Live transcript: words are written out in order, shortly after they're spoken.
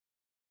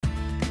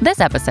This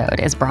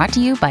episode is brought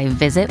to you by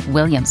Visit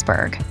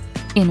Williamsburg.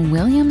 In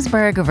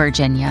Williamsburg,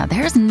 Virginia,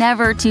 there's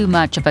never too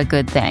much of a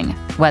good thing.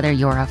 Whether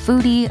you're a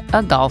foodie,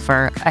 a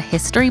golfer, a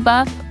history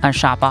buff, a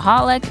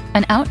shopaholic,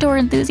 an outdoor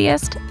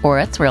enthusiast, or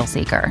a thrill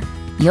seeker,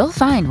 you'll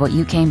find what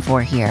you came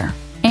for here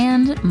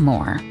and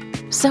more.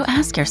 So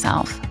ask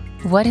yourself,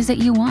 what is it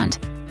you want?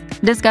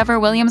 Discover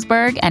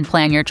Williamsburg and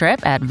plan your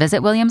trip at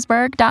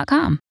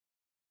visitwilliamsburg.com.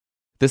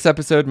 This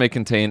episode may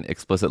contain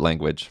explicit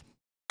language.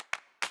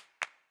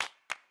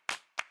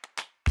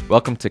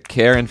 Welcome to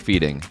Care and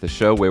Feeding, the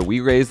show where we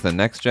raise the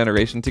next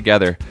generation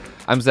together.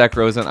 I'm Zach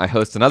Rosen. I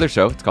host another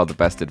show. It's called The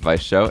Best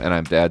Advice Show, and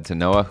I'm dad to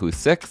Noah, who's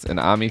 6, and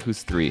Ami,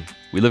 who's 3.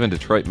 We live in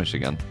Detroit,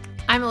 Michigan.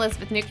 I'm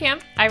Elizabeth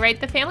Newcamp. I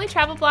write the family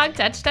travel blog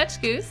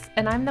Dutch Goose,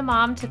 and I'm the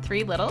mom to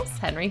 3 littles,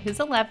 Henry, who's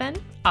 11,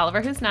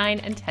 Oliver, who's 9,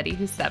 and Teddy,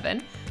 who's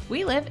 7.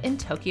 We live in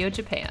Tokyo,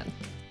 Japan.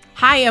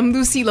 Hi, I'm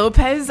Lucy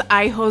Lopez.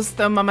 I host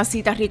the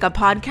Mamacita Rica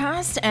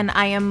podcast, and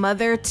I am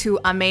mother to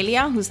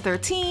Amelia, who's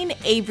 13,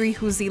 Avery,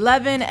 who's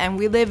 11, and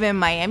we live in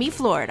Miami,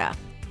 Florida.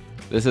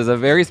 This is a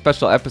very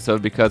special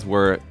episode because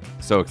we're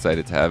so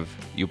excited to have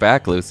you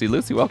back, Lucy.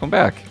 Lucy, welcome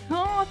back.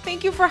 Oh,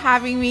 thank you for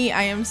having me.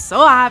 I am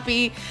so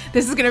happy.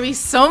 This is going to be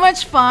so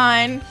much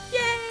fun.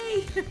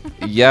 Yay!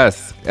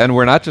 Yes, and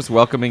we're not just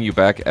welcoming you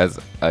back as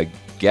a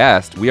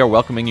guest. We are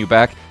welcoming you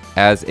back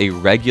as a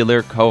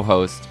regular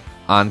co-host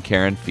on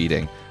Care and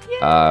Feeding.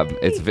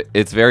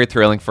 It's very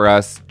thrilling for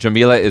us.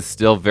 Jamila is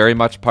still very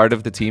much part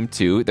of the team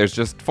too. There's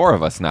just 4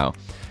 of us now.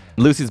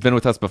 Lucy's been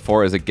with us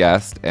before as a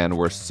guest, and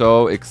we're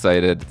so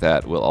excited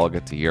that we'll all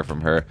get to hear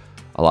from her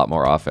a lot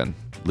more often.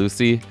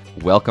 Lucy,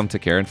 welcome to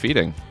Care and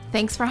Feeding.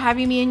 Thanks for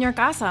having me in your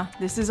casa.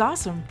 This is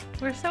awesome.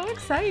 We're so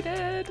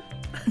excited.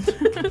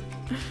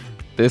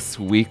 This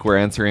week, we're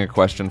answering a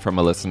question from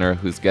a listener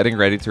who's getting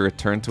ready to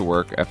return to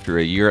work after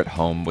a year at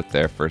home with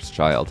their first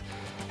child.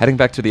 Heading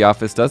back to the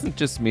office doesn't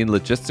just mean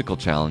logistical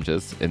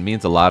challenges, it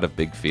means a lot of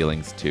big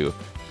feelings too.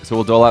 So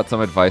we'll dole out some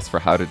advice for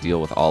how to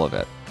deal with all of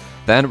it.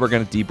 Then we're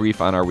going to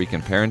debrief on our week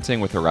in parenting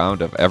with a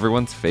round of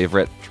everyone's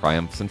favorite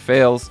triumphs and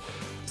fails.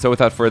 So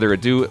without further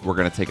ado, we're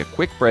going to take a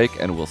quick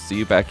break and we'll see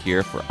you back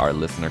here for our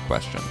listener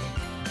question.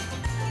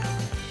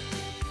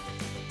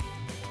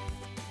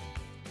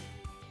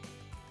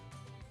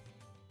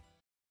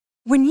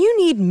 When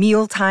you need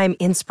mealtime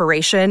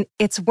inspiration,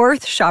 it's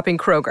worth shopping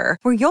Kroger,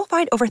 where you'll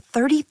find over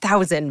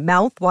 30,000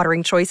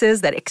 mouth-watering choices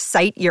that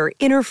excite your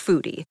inner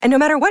foodie. And no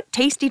matter what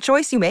tasty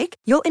choice you make,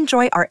 you'll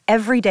enjoy our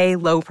everyday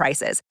low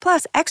prices,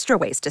 plus extra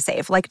ways to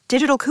save, like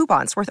digital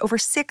coupons worth over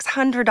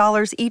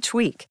 $600 each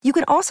week. You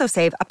can also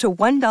save up to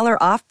 $1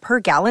 off per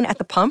gallon at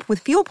the pump with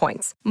fuel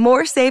points.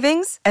 More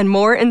savings and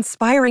more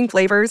inspiring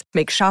flavors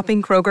make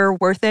shopping Kroger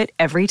worth it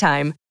every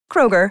time.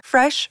 Kroger,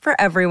 fresh for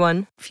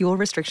everyone. Fuel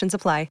restrictions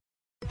apply.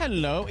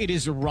 Hello, it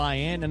is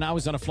Ryan, and I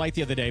was on a flight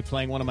the other day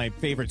playing one of my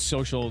favorite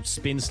social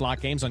spin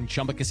slot games on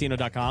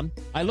ChumbaCasino.com.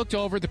 I looked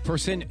over at the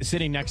person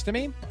sitting next to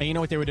me, and you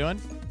know what they were doing?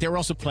 They were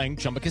also playing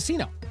Chumba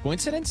Casino.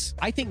 Coincidence?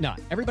 I think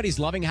not. Everybody's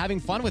loving having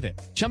fun with it.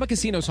 Chumba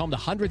Casino is home to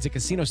hundreds of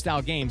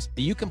casino-style games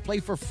that you can play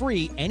for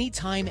free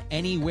anytime,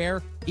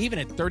 anywhere, even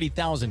at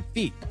 30,000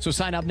 feet. So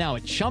sign up now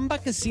at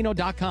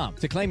ChumbaCasino.com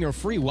to claim your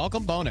free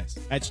welcome bonus.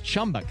 That's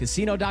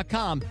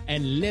ChumbaCasino.com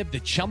and live the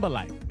Chumba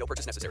life. No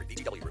purchase necessary.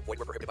 VGW. Void where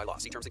prohibited by law.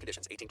 See terms and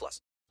conditions.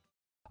 18+.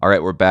 All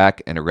right, we're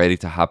back and ready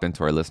to hop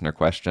into our listener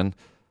question.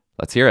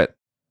 Let's hear it.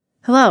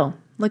 Hello,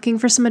 looking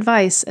for some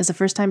advice as a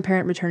first-time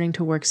parent returning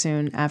to work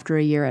soon after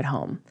a year at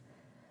home.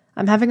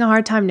 I'm having a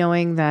hard time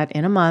knowing that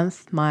in a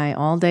month, my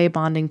all-day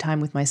bonding time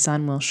with my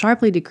son will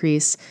sharply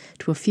decrease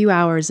to a few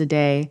hours a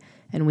day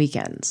and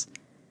weekends.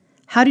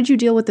 How did you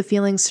deal with the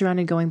feelings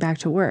surrounding going back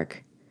to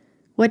work?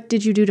 What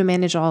did you do to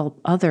manage all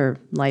other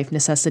life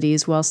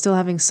necessities while still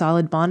having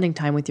solid bonding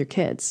time with your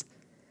kids?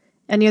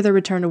 Any other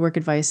return to work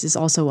advice is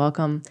also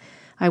welcome.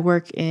 I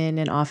work in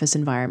an office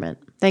environment.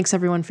 Thanks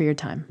everyone for your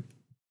time.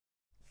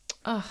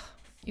 Oh,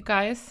 you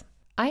guys,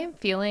 I am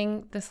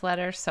feeling this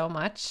letter so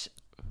much.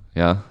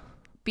 Yeah.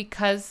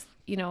 Because,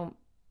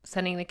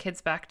 sending the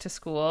kids back to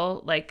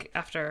school, like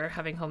after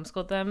having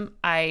homeschooled them,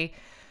 I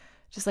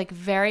just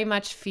very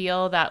much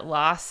feel that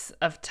loss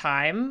of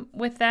time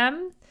with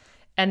them.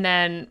 And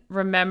then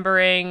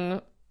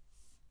remembering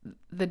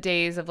the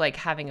days of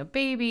having a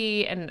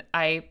baby, and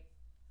I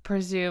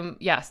presume,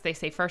 yes, they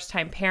say first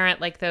time parent,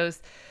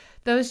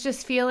 those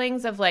just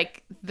feelings of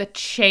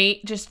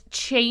just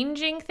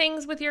changing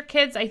things with your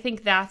kids. I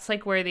think that's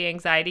where the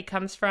anxiety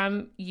comes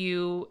from.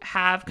 You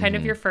have kind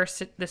of your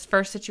first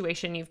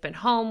situation. You've been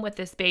home with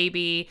this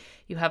baby.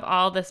 You have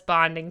all this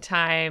bonding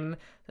time,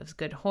 those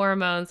good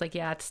hormones.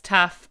 Yeah, it's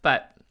tough,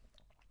 but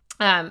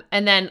and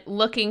then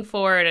looking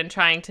forward and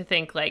trying to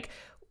think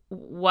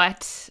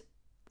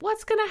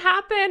what's going to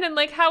happen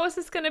and how is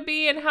this going to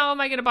be and how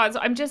am I going to bond? So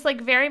I'm just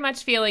very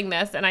much feeling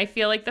this. And I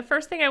feel the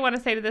first thing I want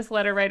to say to this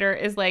letter writer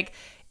is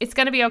it's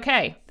going to be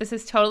okay. This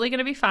is totally going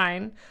to be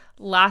fine.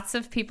 Lots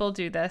of people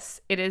do this.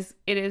 It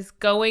is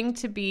going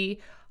to be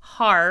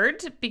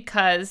hard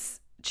because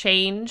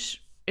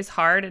change is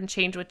hard, and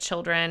change with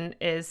children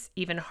is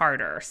even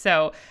harder.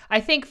 So I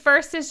think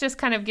first is just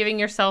kind of giving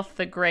yourself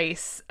the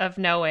grace of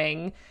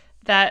knowing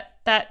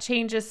that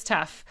change is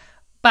tough.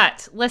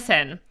 But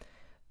listen,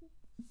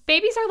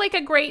 babies are like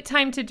a great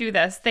time to do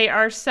this. They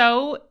are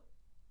so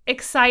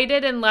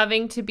excited and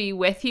loving to be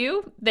with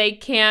you. They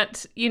can't,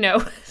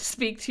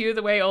 speak to you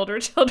the way older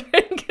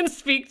children can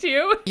speak to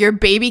you. Your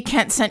baby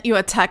can't send you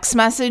a text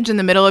message in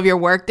the middle of your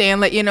workday and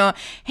let you know,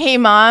 hey,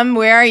 mom,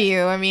 where are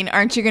you? I mean,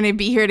 aren't you going to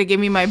be here to give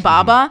me my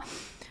baba?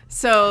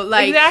 So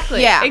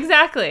Exactly. Yeah.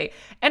 Exactly.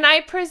 And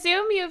I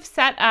presume you've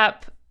set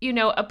up,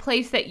 a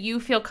place that you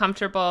feel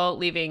comfortable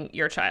leaving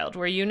your child,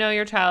 where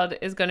your child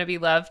is going to be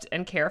loved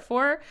and cared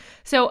for.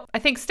 So I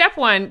think step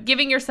one,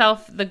 giving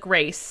yourself the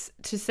grace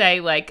to say,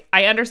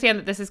 I understand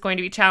that this is going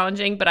to be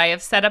challenging, but I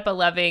have set up a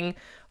loving,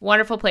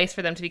 wonderful place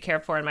for them to be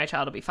cared for, and my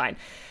child will be fine.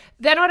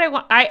 Then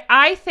what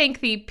I think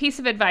the piece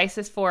of advice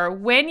is for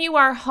when you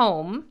are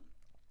home,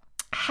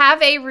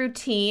 have a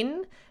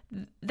routine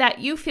that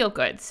you feel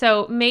good.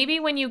 So maybe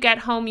when you get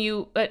home,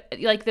 you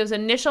those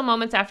initial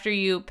moments after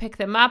you pick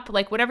them up,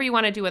 whatever you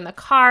want to do in the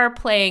car,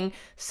 playing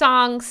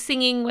songs,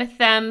 singing with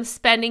them,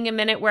 spending a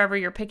minute wherever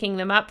you're picking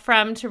them up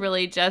from to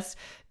really just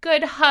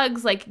good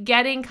hugs,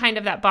 getting kind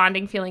of that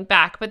bonding feeling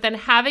back, but then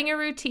having a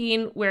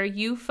routine where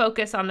you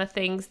focus on the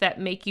things that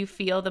make you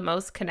feel the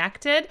most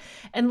connected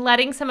and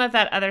letting some of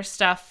that other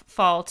stuff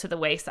fall to the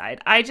wayside.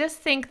 I just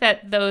think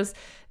that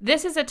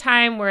this is a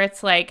time where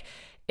it's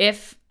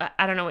if,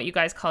 I don't know what you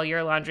guys call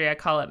your laundry, I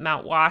call it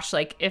Mount Wash.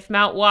 If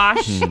Mount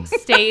Wash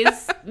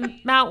stays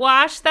Mount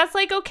Wash, that's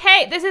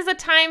okay. This is a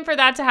time for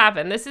that to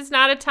happen. This is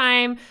not a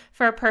time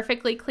for a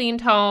perfectly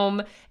cleaned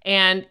home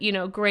and,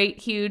 great,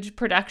 huge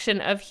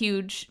production of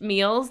huge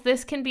meals.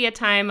 This can be a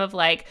time of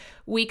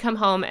we come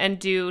home and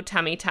do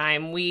tummy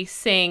time. We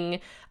sing.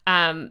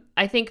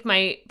 I think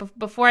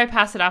before I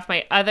pass it off,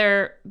 my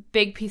other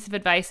big piece of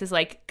advice is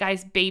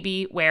guys,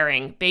 baby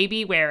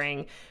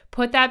wearing.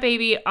 Put that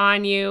baby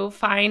on you,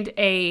 find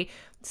a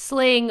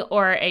sling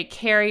or a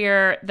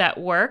carrier that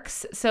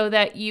works so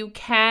that you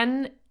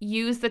can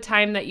use the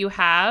time that you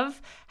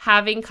have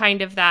having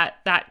kind of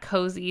that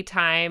cozy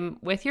time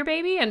with your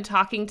baby and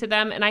talking to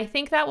them. And I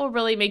think that will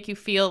really make you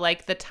feel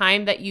like the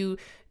time that you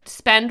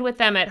spend with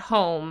them at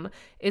home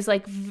is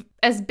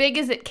as big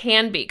as it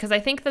can be. Because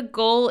I think the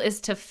goal is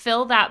to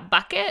fill that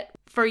bucket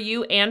for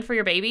you and for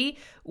your baby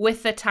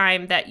with the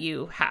time that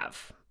you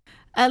have.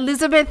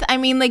 Elizabeth, I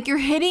mean, you're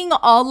hitting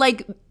all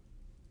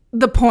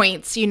the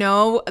points,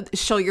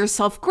 show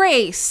yourself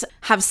grace,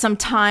 have some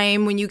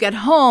time when you get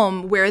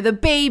home, wear the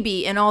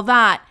baby and all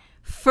that.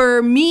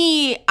 For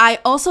me, I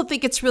also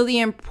think it's really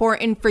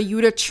important for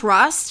you to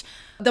trust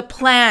the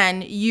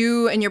plan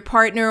you and your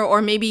partner, or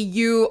maybe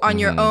you on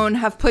your own,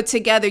 have put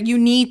together. You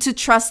need to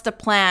trust the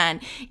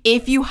plan.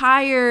 If you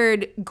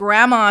hired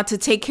grandma to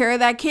take care of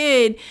that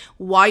kid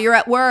while you're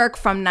at work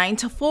from 9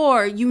 to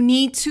 4, you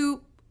need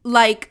to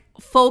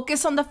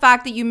focus on the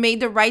fact that you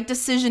made the right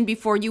decision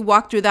before you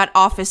walked through that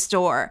office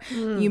door.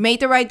 You made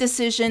the right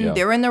decision. Yeah.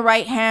 They're in the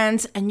right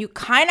hands. And you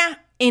kind of,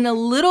 in a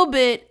little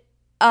bit,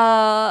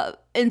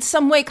 in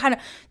some way, kind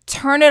of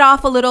turn it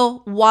off a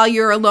little while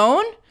you're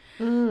alone.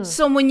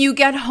 So when you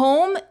get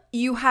home,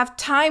 you have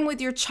time with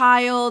your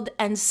child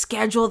and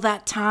schedule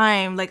that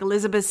time. Like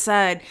Elizabeth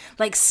said,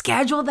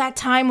 schedule that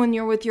time when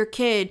you're with your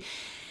kid.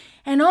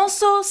 And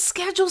also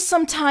schedule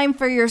some time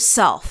for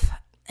yourself.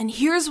 And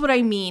here's what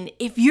I mean.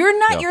 If you're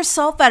not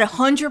yourself at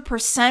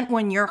 100%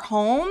 when you're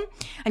home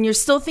and you're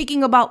still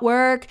thinking about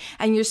work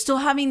and you're still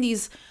having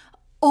these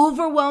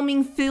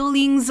overwhelming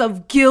feelings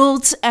of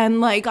guilt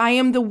and I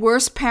am the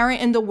worst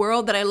parent in the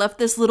world that I left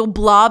this little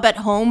blob at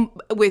home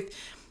with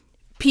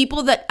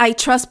people that I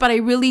trust, but I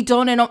really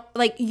don't. And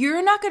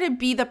you're not going to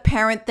be the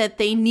parent that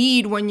they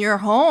need when you're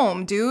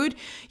home, dude.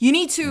 You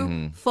need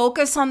to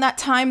focus on that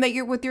time that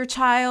you're with your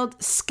child,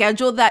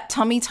 schedule that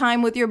tummy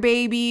time with your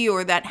baby,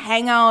 or that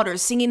hangout, or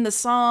singing the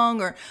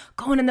song, or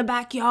going in the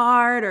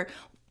backyard, or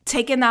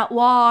taking that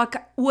walk,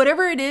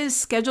 whatever it is.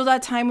 Schedule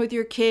that time with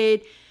your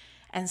kid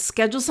and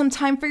schedule some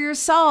time for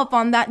yourself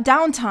on that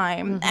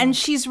downtime. And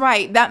she's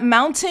right. That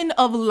mountain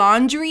of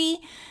laundry,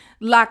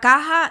 la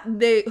caja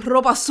de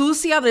ropa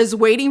sucia that is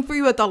waiting for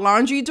you at the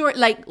laundry door,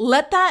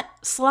 let that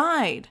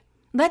slide.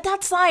 Let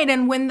that slide.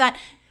 And when that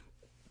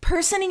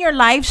person in your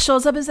life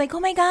shows up, is oh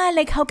my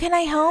God, how can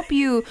I help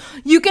you?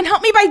 You can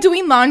help me by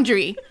doing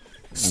laundry.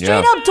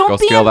 Straight up, don't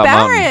be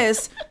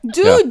embarrassed.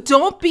 Dude,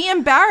 don't be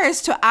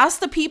embarrassed to ask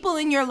the people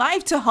in your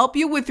life to help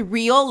you with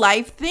real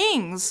life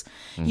things,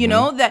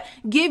 that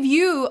give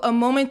you a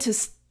moment to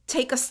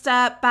take a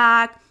step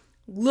back,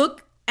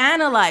 look,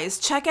 analyze,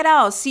 check it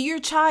out, see your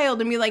child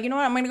and be you know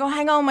what, I'm going to go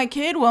hang out with my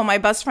kid while my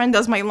best friend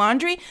does my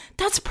laundry.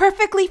 That's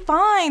perfectly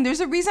fine. There's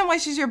a reason why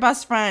she's your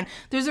best friend.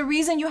 There's a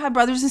reason you have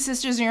brothers and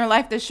sisters in your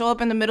life that show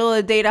up in the middle of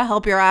the day to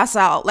help your ass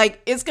out.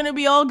 It's going to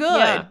be all good.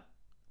 Yeah.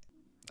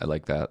 I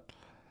like that.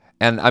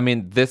 And I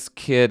mean, this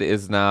kid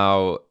is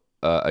now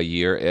a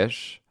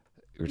year-ish,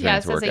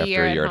 returning to work says a after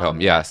year a year at at home.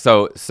 home, Yeah.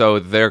 yeah. So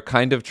they're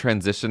kind of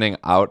transitioning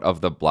out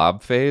of the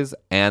blob phase,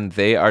 and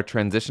they are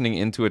transitioning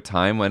into a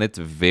time when it's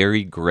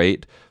very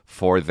great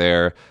for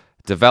their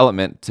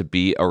development to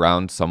be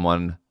around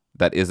someone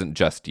that isn't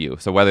just you.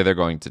 So whether they're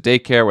going to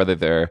daycare,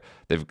 whether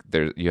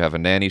you have a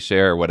nanny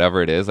share or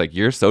whatever it is, like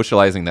you're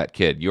socializing that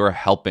kid, you're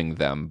helping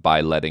them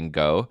by letting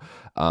go.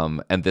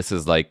 And this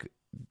is like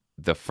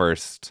the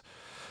first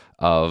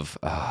of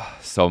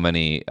so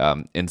many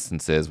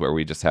instances where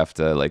we just have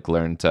to like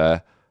learn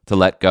to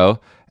let go.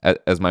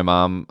 As my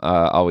mom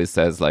always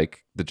says,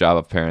 like the job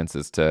of parents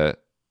is to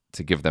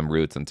give them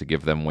roots and to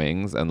give them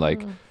wings, and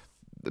like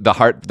the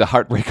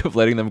heartbreak of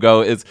letting them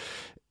go is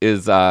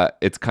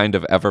it's kind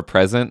of ever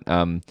present.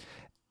 And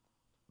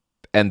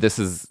this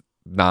is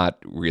not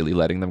really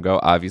letting them go.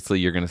 Obviously,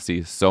 you're going to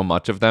see so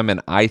much of them,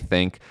 and I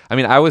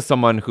was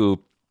someone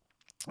who.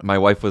 My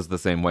wife was the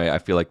same way. I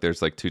feel like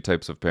there's like two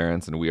types of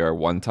parents, and we are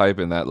one type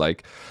in that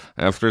like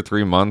after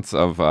 3 months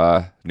of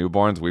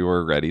newborns, we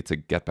were ready to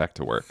get back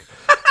to work.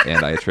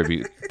 And I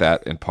attribute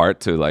that in part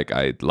to like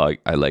I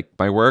like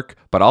my work,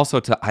 but also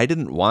to I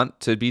didn't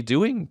want to be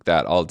doing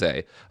that all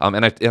day.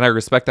 And I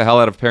respect the hell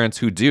out of parents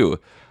who do.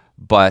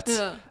 But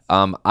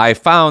I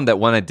found that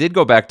when I did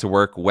go back to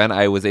work, when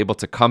I was able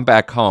to come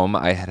back home,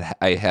 I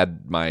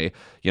had my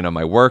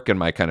my work and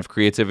my kind of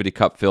creativity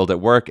cup filled at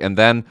work, and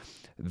then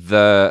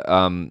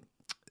the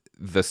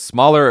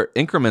smaller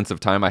increments of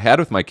time I had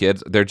with my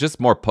kids, they're just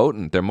more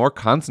potent. They're more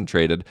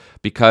concentrated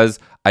because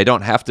I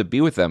don't have to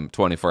be with them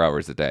 24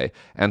 hours a day.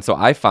 And so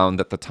I found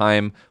that the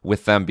time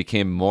with them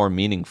became more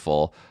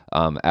meaningful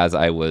as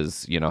I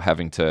was,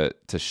 having to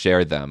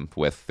share them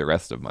with the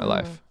rest of my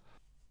life.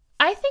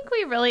 I think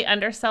we really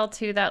undersell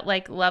too that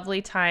like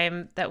lovely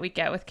time that we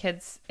get with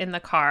kids in the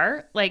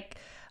car. Like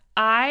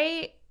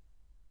I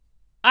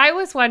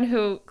was one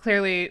who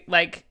clearly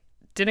like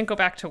didn't go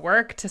back to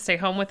work to stay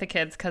home with the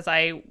kids because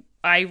I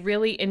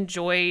really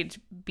enjoyed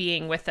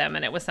being with them,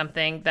 and it was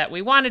something that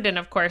we wanted. And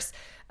of course,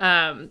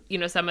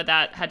 some of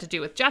that had to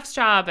do with Jeff's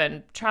job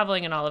and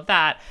traveling and all of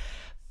that.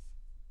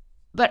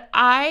 But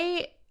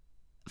I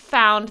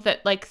found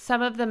that like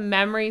some of the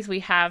memories we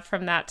have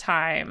from that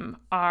time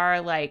are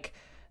like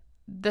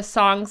the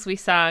songs we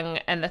sung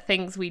and the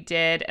things we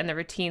did and the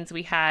routines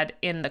we had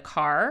in the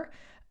car.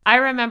 I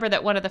remember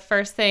that one of the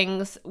first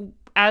things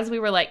as we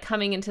were like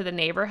coming into the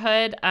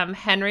neighborhood,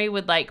 Henry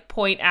would like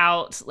point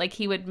out, like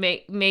he would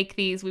make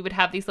these, we would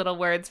have these little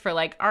words for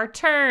like our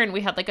turn.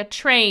 We had like a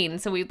train.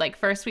 So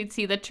first we'd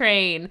see the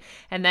train,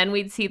 and then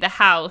we'd see the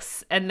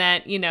house. And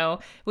then,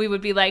 we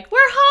would be like, we're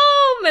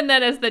home. And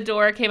then as the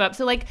door came up.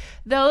 So like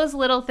those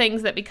little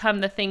things that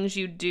become the things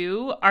you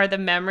do are the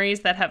memories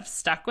that have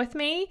stuck with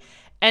me.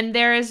 And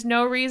there is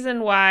no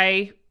reason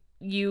why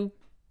you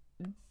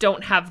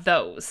don't have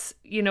those.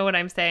 You know what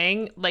I'm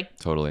saying? Like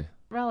Totally.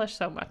 Relish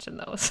so much in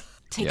those.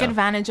 Take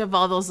advantage of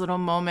all those little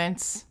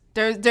moments.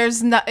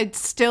 There's not. It's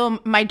still,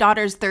 my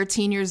daughter's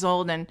 13 years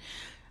old, and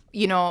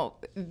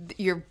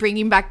you're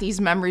bringing back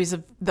these memories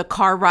of the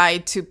car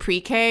ride to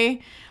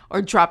pre-K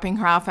or dropping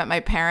her off at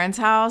my parents'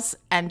 house,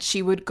 and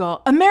she would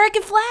go,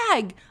 American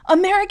flag,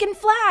 American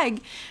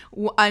flag,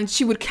 and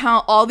she would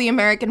count all the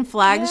American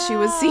flags she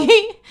would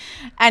see.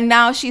 And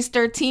now she's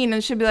 13,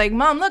 and she'll be like,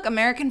 Mom, look,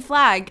 American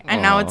flag.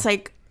 And now it's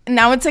like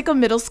a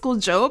middle school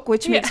joke,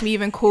 which makes me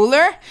even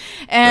cooler.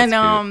 And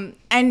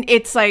and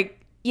it's like,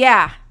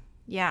 yeah.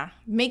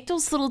 Make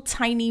those little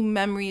tiny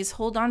memories.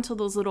 Hold on to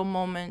those little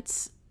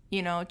moments.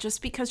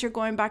 Just because you're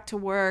going back to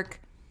work.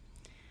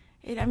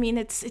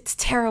 It's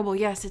terrible.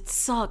 Yes, it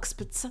sucks,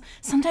 but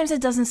sometimes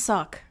it doesn't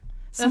suck.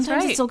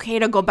 Sometimes it's okay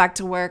to go back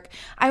to work.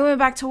 I went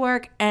back to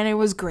work and it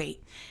was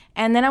great.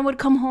 And then I would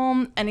come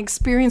home and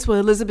experience what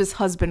Elizabeth's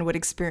husband would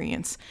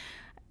experience,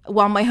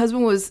 while my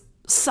husband was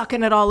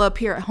sucking it all up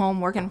here at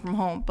home, working from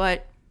home.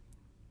 But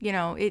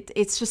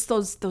it's just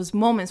those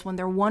moments when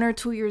they're 1 or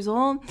 2 years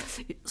old.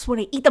 It's when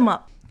I eat them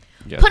up.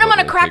 Yeah, put them on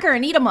a cracker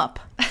and eat them up.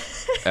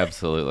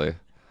 Absolutely.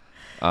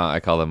 I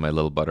call them my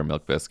little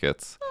buttermilk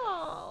biscuits. Oh.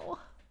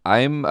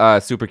 I'm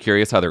super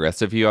curious how the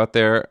rest of you out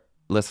there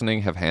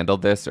listening have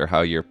handled this, or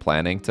how you're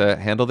planning to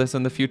handle this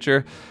in the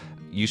future.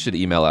 You should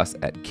email us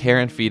at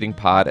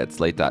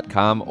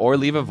careandfeedingpod@slate.com or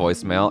leave a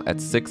voicemail at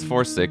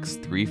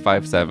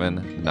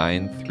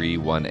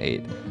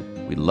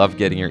 646-357-9318. We love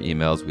getting your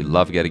emails. We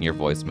love getting your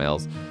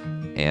voicemails.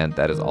 And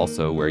that is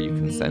also where you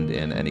can send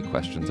in any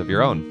questions of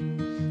your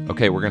own.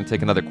 Okay, we're going to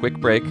take another quick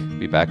break.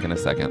 Be back in a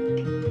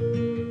second.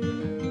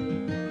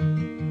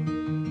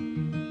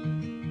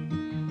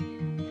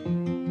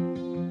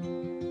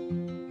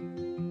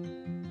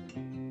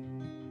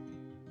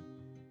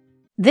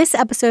 This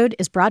episode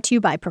is brought to you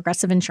by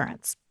Progressive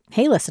Insurance.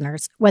 Hey,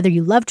 listeners, whether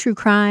you love true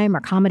crime or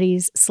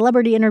comedies,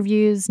 celebrity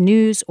interviews,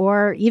 news,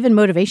 or even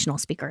motivational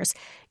speakers,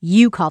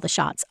 you call the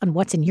shots on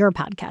what's in your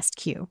podcast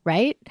queue,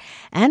 right?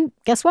 And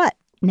guess what?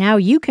 Now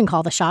you can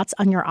call the shots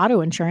on your auto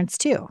insurance,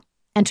 too.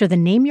 Enter the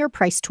Name Your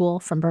Price tool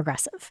from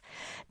Progressive.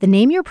 The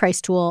Name Your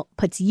Price tool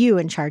puts you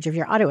in charge of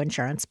your auto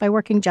insurance by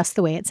working just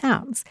the way it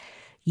sounds.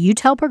 You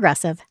tell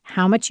Progressive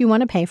how much you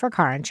want to pay for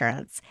car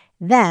insurance.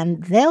 Then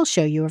they'll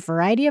show you a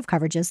variety of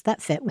coverages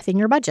that fit within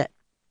your budget,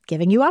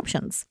 giving you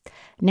options.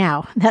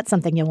 Now, that's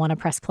something you'll want to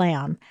press play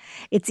on.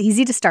 It's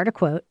easy to start a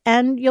quote,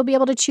 and you'll be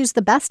able to choose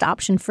the best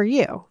option for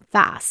you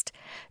fast.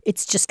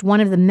 It's just one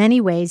of the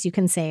many ways you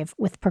can save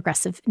with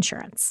Progressive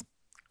Insurance.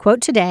 Quote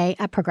today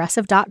at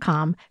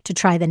Progressive.com to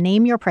try the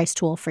Name Your Price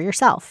tool for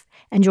yourself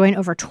and join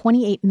over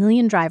 28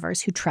 million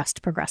drivers who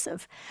trust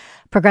Progressive.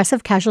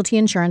 Progressive Casualty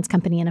Insurance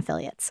Company and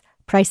Affiliates.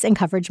 Price and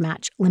coverage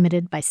match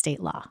limited by state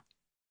law.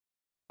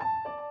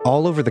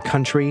 All over the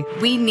country,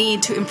 we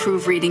need to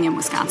improve reading in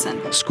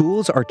Wisconsin.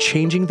 Schools are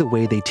changing the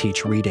way they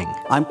teach reading.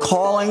 I'm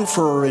calling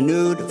for a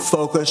renewed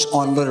focus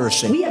on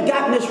literacy. We have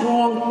gotten this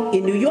wrong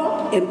in New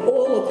York and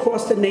all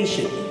across the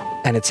nation.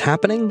 And it's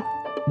happening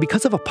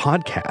because of a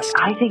podcast.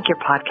 I think your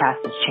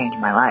podcast has changed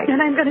my life.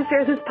 And I'm going to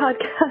share this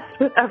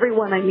podcast with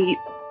everyone I meet.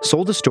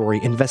 Sold a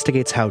Story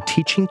investigates how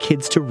teaching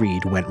kids to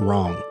read went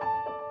wrong.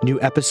 New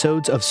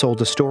episodes of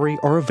Sold a Story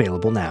are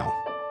available now.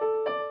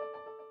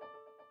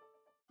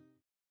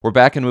 We're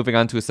back and moving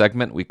on to a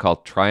segment we call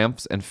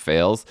Triumphs and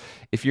Fails.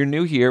 If you're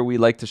new here, we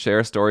like to share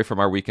a story from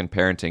our week in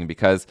parenting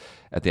because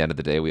at the end of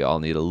the day, we all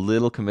need a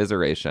little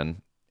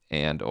commiseration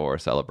and or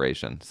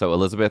celebration. So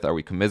Elizabeth, are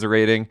we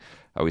commiserating?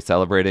 Are we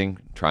celebrating?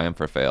 Triumph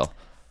or fail?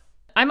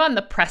 I'm on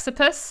the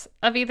precipice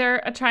of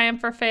either a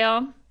triumph or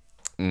fail.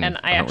 And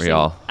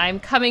I'm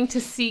coming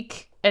to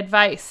seek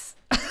advice.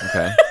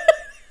 Okay.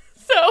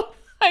 So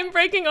I'm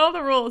breaking all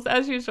the rules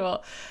as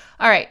usual.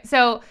 All right.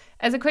 So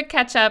as a quick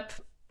catch up,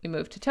 we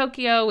moved to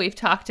Tokyo. We've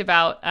talked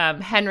about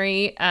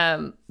Henry,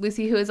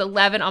 Lucy, who is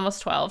 11,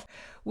 almost 12.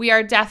 We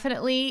are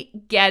definitely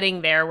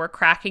getting there. We're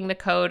cracking the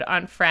code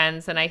on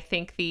Friends. And I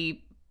think the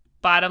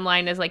bottom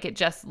line is like it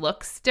just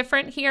looks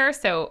different here.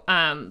 So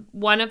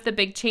one of the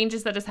big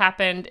changes that has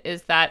happened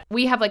is that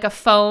we have like a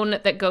phone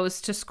that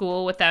goes to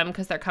school with them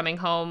because they're coming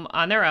home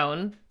on their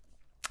own.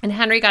 And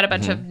Henry got a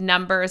bunch of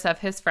numbers of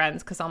his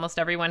friends because almost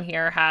everyone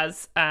here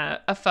has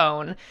a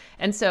phone.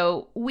 And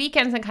so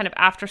weekends and kind of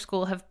after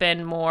school have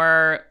been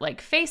more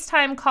like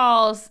FaceTime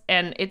calls.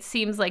 And it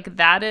seems like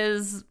that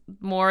is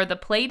more the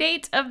play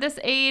date of this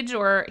age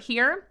or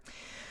here.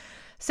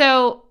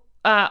 So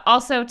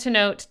also to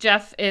note,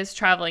 Jeff is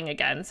traveling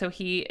again. So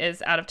he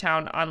is out of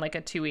town on like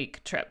a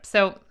 2-week trip.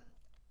 So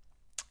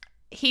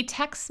he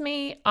texts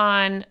me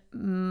on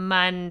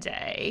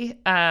Monday.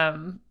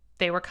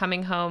 They were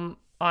coming home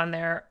on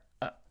their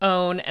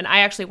own, and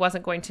I actually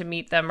wasn't going to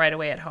meet them right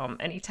away at home.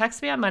 And he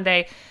texted me on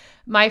Monday,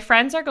 my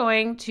friends are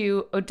going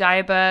to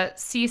Odaiba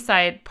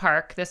Seaside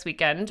Park this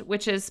weekend,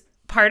 which is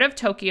part of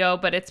Tokyo,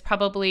 but it's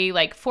probably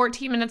like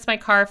 14 minutes by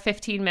car,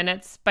 15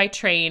 minutes by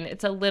train.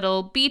 It's a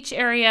little beach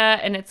area,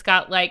 and it's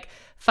got like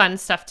fun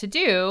stuff to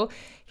do.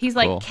 He's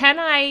like, cool. Can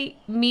I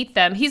meet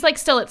them? He's like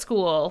still at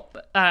school.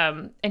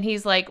 And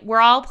he's like,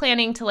 we're all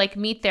planning to like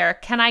meet there.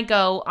 Can I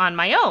go on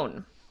my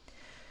own?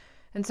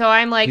 And so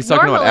I'm like, he's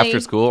talking about after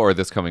school or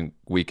this coming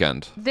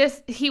weekend?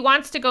 He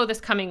wants to go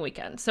this coming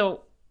weekend.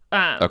 So,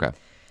 okay.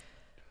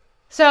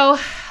 So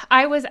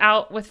I was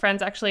out with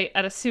friends actually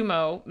at a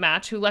sumo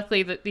match, who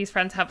luckily these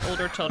friends have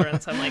older children.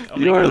 So I'm like, oh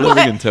my God. You are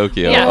living in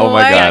Tokyo. Yeah. Oh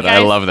my God.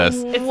 I love this.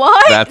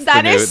 What? That's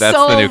the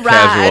new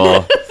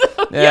casual.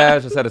 Yeah, I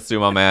was just at a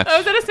sumo match. I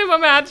was at a sumo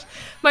match.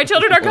 My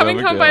children are coming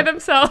home by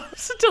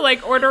themselves to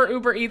like order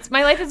Uber Eats.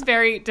 My life is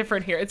very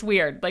different here. It's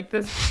weird. Like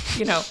this,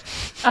 I know.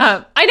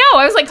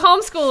 I was like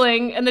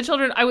homeschooling, and the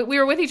children, we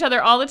were with each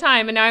other all the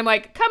time, and now I'm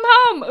like, come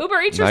home,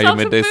 Uber Eats yourself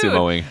some food. Now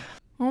you're midday sumoing.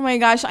 Oh my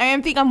gosh, I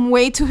think I'm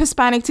way too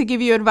Hispanic to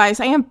give you advice.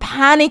 I am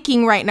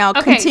panicking right now.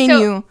 Okay,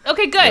 Continue.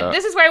 Okay, good. Yeah.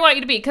 This is where I want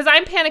you to be, because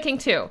I'm panicking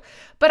too.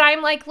 But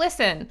I'm like,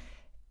 listen,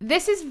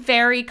 this is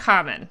very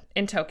common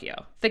in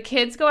Tokyo. The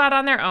kids go out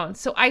on their own.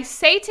 So I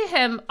say to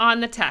him on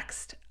the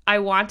text, I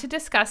want to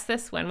discuss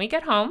this when we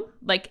get home,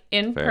 like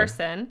in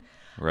person.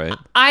 Right.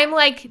 I'm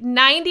like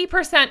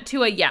 90%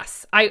 to a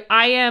yes.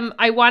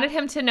 I wanted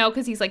him to know,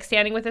 because he's like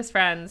standing with his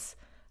friends.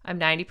 I'm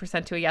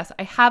 90% to a yes.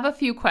 I have a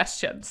few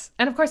questions.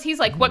 And of course he's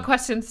like, what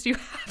questions do you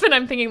have? And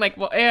I'm thinking like,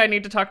 well, A, I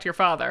need to talk to your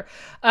father.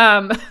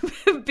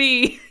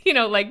 B,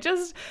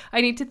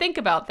 I need to think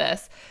about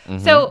this.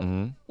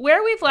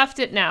 Where we've left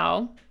it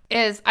now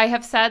is I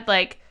have said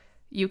like,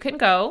 you can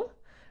go.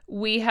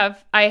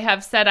 I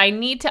have said I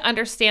need to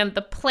understand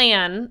the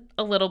plan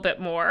a little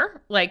bit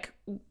more. Like,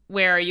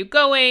 where are you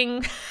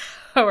going?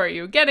 How are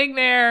you getting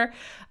there?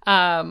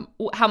 How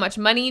much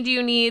money do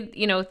you need?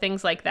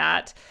 Things like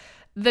that.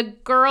 The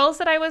girls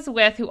that I was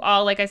with, who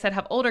all, like I said,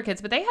 have older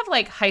kids, but they have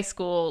like high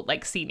school,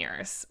 like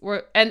seniors,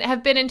 and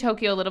have been in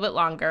Tokyo a little bit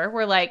longer.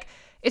 We're like,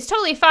 it's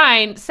totally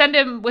fine. Send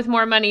him with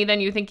more money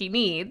than you think he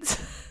needs.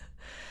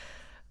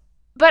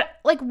 But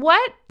like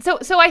what?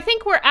 So I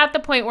think we're at the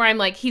point where I'm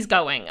like, he's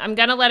going. I'm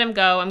going to let him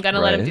go. I'm going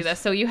to let him do this.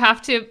 So you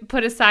have to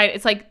put aside,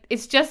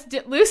 it's just,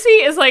 Lucy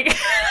is like,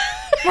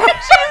 she's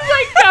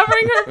like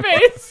covering her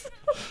face.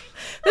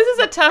 This is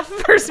a tough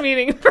first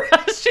meeting for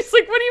us. She's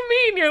like, what do you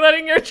mean you're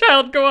letting your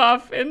child go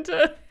off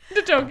into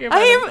Tokyo by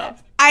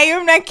themselves? I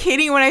am not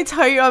kidding when I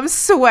tell you I'm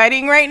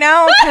sweating right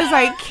now, because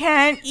I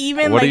can't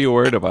even. What are you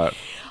worried about?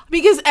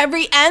 Because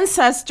every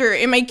ancestor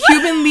in my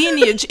Cuban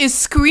lineage is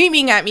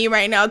screaming at me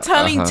right now,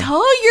 tell your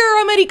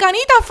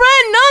Americanita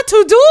friend not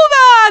to do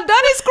that.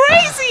 That is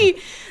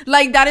crazy.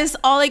 Like, that is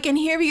all I can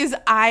hear because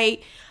I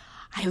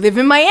live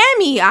in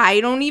Miami.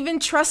 I don't even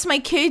trust my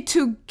kid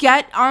to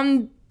get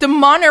on the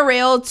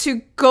monorail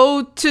to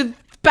go to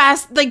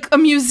past like a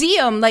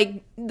museum.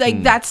 Like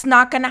that's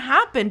not gonna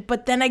happen.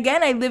 But then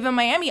again, I live in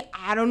Miami.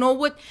 I don't know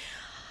what.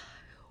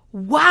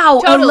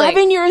 Wow, Totally.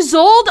 11 years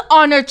old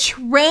on a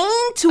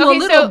train to a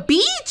little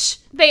beach?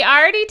 They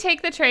already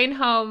take the train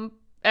home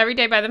every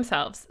day by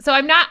themselves. So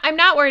I'm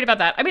not worried about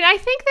that. I mean, I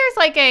think there's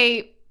like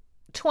a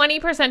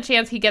 20%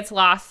 chance he gets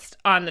lost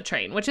on the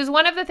train, which is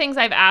one of the things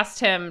I've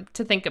asked him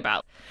to think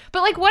about.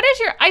 But like,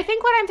 I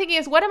think what I'm thinking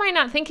is, what am I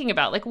not thinking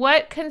about? Like,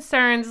 what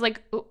concerns,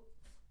 like,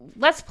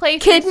 let's play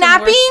through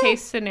some worst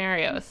case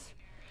scenarios.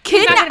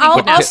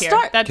 I'll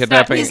start.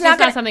 Kidnapping. It's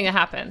not something that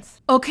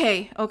happens.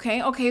 Okay.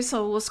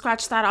 So we'll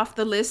scratch that off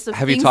the list of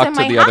Have things you talked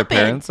that to the might other happen.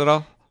 parents at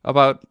all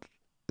about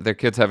their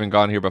kids having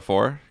gone here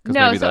before?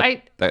 No,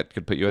 maybe that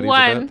could put you at ease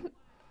a bit.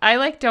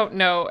 I don't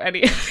know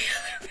any of the other.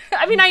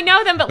 I mean, I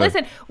know them, but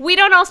listen, we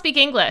don't all speak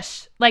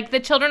English. Like, the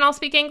children all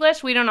speak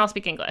English. We don't all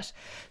speak English.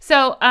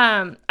 So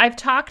I've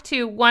talked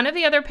to one of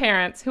the other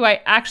parents who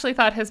I actually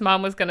thought his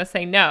mom was going to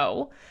say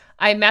no.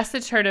 I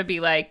messaged her to be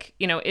like,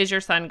 is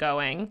your son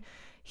going?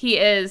 He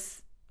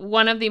is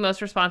one of the most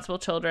responsible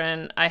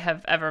children I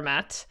have ever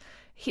met.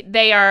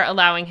 They are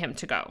allowing him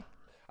to go.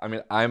 I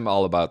mean, I'm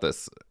all about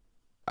this.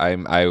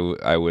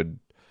 I would.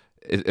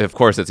 Of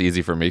course, it's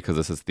easy for me because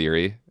this is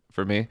theory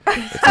for me.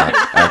 It's not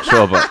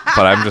actual,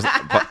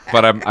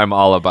 but I'm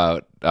all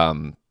about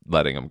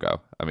letting him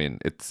go. I mean,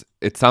 it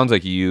sounds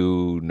like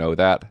you know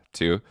that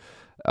too.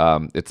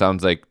 It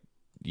sounds like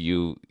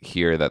you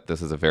hear that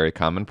this is a very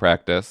common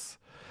practice.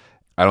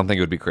 I don't think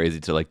it would be crazy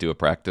to like do a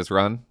practice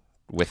run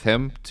with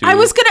him. I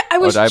was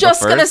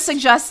just gonna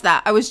suggest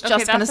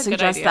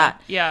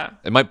that. Yeah.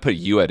 It might put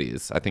you at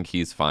ease. I think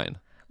he's fine.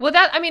 Well,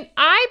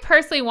 I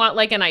personally want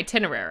like an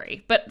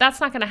itinerary, but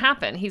that's not going to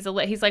happen. He's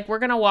like, we're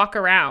going to walk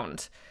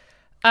around.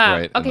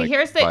 Right. Okay,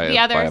 here's the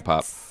other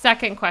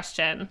second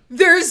question.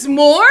 There's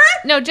more?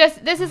 No,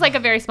 this is like a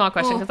very small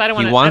question because I don't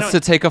want to. He wants to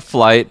take a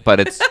flight, but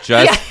it's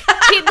just.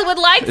 He would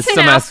like to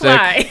domestic. now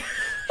fly.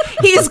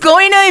 He's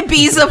going to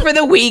Ibiza for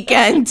the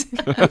weekend.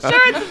 I'm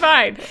sure it's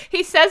fine.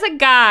 He says a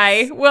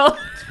guy will.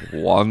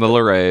 Juan de la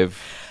Rave.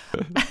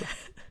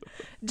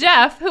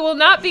 Jeff, who will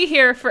not be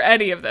here for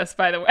any of this,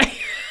 by the way,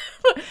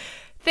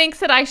 thinks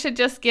that I should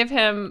just give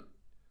him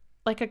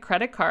like a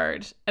credit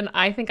card, and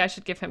I think I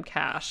should give him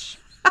cash.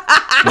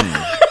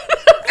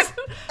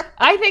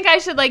 I think I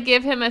should like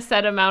give him a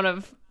set amount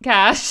of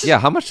cash. Yeah,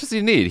 how much does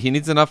he need? He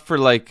needs enough for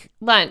like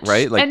lunch,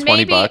 right? Like and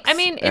 $20. I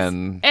mean,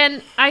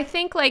 and I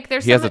think like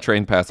he has a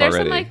train pass there's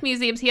already. Some like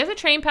museums. He has a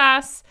train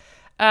pass.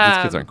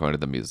 These kids aren't going to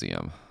the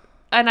museum.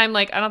 And I'm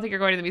like, I don't think you're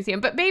going to the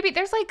museum, but maybe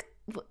there's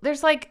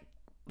like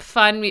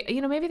fun.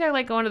 Maybe they're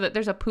like going to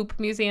there's a poop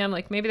museum.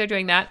 Like maybe they're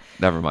doing that.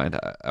 Never mind.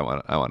 I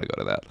want to go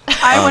to that.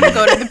 I want to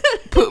go to the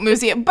poop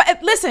museum.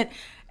 But listen,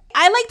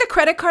 I like the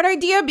credit card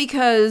idea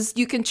because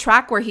you can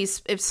track where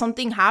if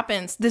something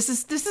happens. This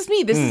is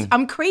me.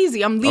 I'm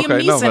crazy. I'm Liam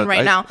Neeson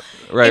right now.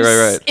 Right.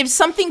 If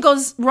something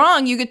goes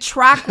wrong, you could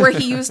track where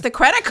he used the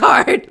credit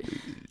card.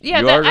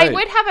 Yeah, I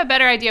would have a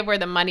better idea of where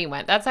the money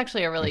went. That's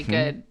actually a really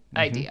good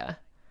idea.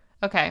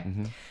 Okay.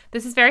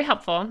 This is very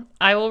helpful.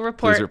 I will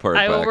report.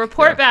 I will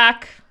report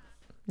back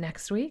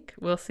next week.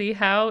 We'll see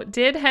how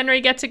did Henry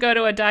get to go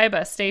to a dive.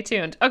 Stay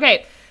tuned.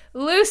 Okay,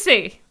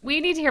 Lucy, we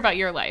need to hear about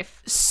your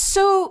life.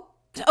 So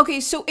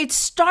it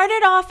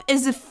started off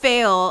as a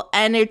fail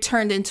and it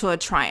turned into a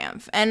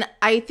triumph. And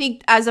I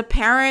think as a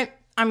parent,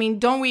 I mean,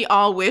 don't we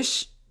all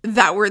wish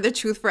that were the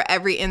truth for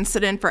every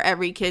incident, for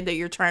every kid that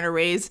you're trying to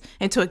raise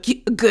into a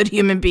good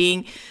human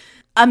being?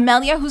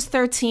 Amelia, who's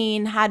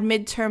 13, had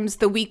midterms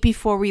the week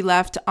before we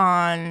left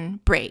on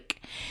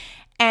break.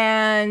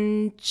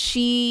 And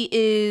she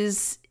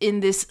is in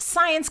this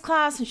science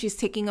class and she's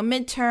taking a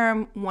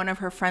midterm. One of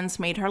her friends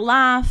made her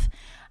laugh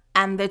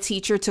and the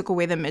teacher took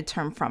away the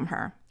midterm from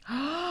her.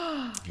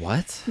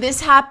 What?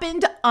 This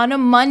happened on a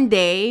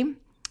Monday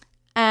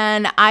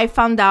and I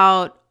found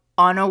out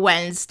on a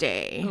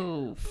Wednesday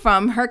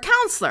from her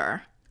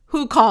counselor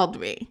who called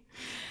me.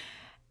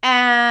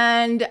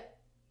 And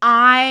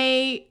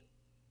I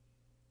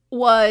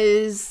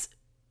was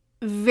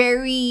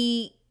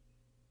very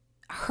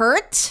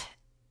hurt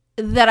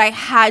that I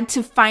had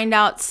to find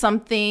out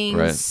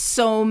something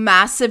so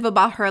massive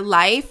about her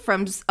life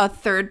from a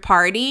third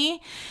party.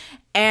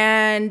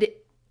 And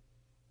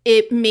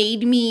it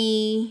made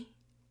me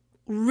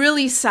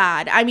really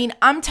sad. I mean,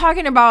 I'm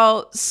talking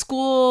about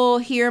school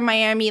here in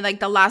Miami, like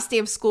the last day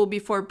of school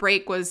before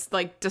break was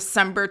like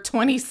December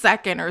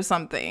 22nd or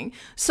something.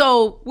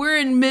 So we're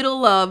in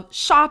middle of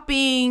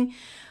shopping,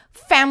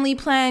 family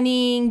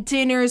planning,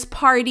 dinners,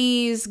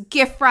 parties,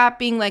 gift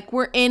wrapping, like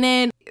we're in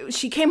it.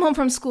 She came home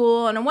from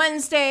school on a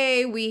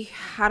Wednesday. We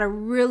had a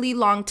really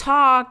long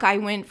talk. I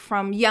went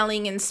from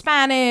yelling in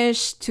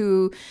Spanish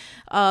to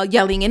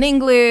yelling in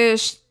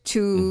English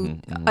to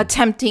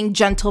attempting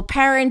gentle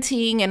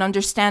parenting and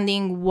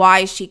understanding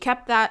why she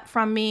kept that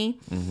from me.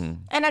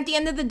 And at the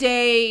end of the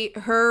day,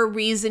 her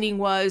reasoning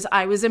was,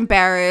 I was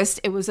embarrassed.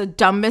 It was a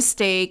dumb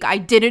mistake. I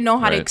didn't know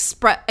how to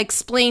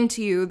explain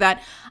to you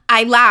that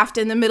I laughed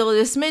in the middle of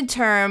this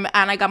midterm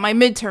and I got my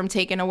midterm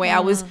taken away. I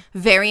was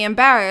very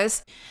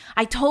embarrassed.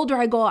 I told her,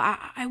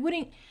 I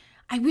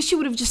wish you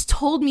would have just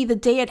told me the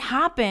day it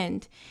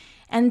happened.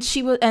 And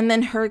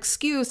then her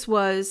excuse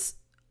was,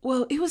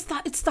 well,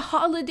 it's the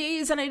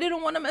holidays and I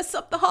didn't want to mess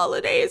up the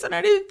holidays and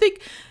I didn't think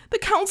the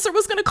counselor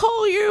was going to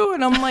call you.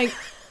 And I'm like,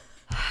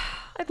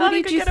 I thought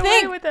I could get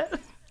away with it.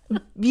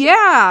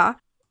 Yeah.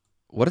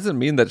 What does it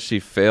mean that she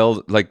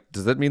failed? Like,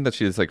 does that mean that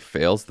she just like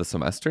fails the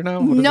semester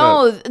now?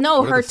 No.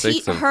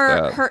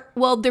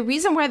 Well, the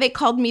reason why they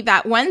called me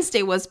that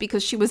Wednesday was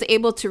because she was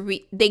able to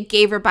they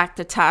gave her back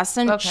the test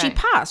and she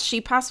passed. She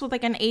passed with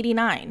like an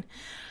 89.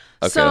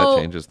 Okay, so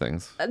that changes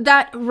things.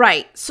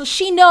 So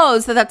she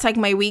knows that that's like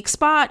my weak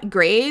spot,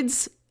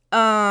 grades.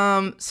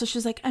 So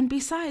she's like, and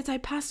besides, I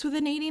passed with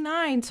an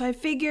 89. So I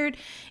figured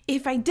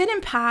if I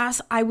didn't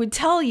pass, I would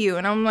tell you.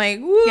 And I'm like,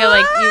 what?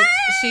 Yeah,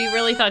 she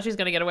really thought she was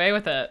going to get away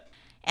with it.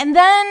 And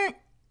then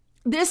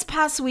this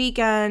past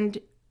weekend,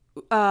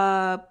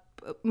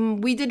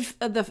 we did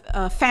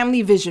the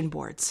family vision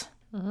boards.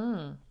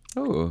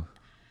 Oh.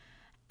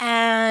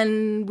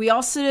 And we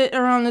all sit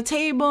around the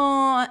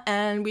table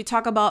and we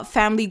talk about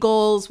family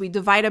goals. We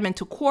divide them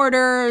into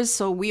quarters.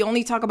 So we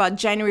only talk about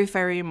January,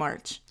 February,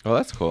 March. Oh,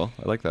 that's cool.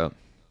 I like that.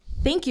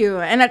 Thank you.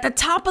 And at the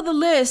top of the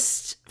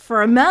list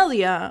for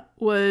Amelia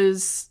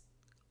was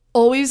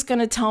always going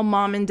to tell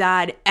mom and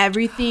dad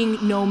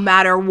everything no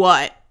matter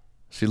what.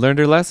 She learned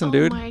her lesson,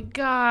 dude. Oh my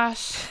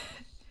gosh.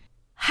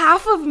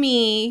 Half of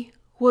me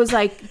was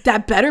like,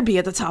 that better be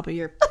at the top of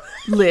your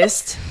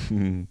list.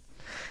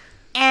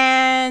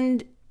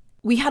 And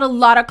we had a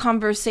lot of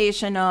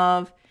conversation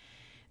of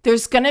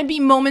there's going to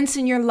be moments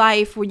in your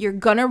life where you're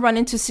going to run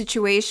into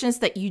situations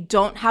that you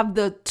don't have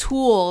the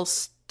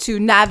tools to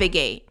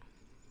navigate.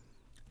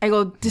 I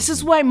go, this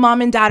is why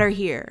mom and dad are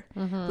here.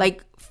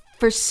 Like,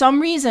 for some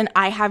reason,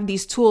 I have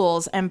these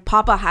tools and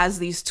Papa has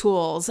these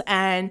tools.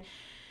 And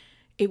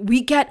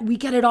we get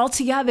it all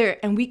together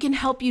and we can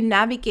help you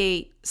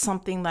navigate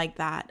something like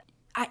that.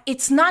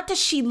 It's not that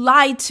she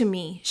lied to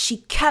me. She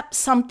kept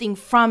something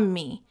from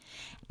me.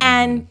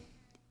 And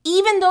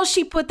even though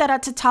she put that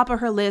at the top of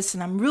her list,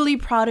 and I'm really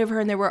proud of her,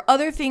 and there were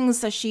other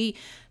things that she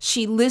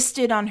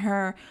listed on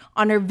her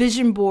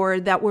vision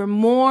board that were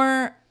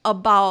more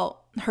about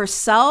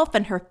herself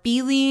and her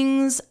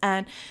feelings.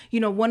 And,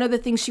 one of the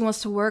things she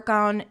wants to work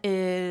on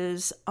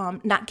is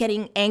not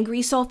getting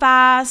angry so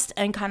fast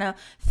and kind of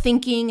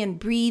thinking and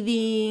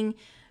breathing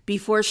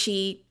before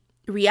she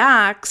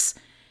reacts.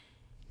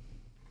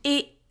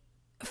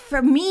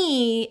 For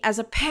me, as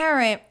a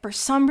parent, for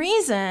some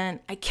reason,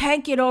 I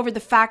can't get over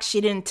the fact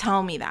she didn't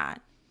tell me that.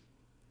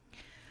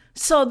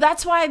 So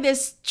that's why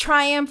this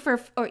triumph or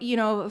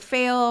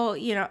fail,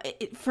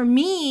 for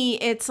me,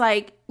 it's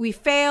like we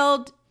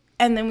failed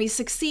and then we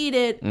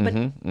succeeded,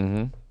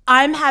 but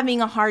I'm having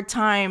a hard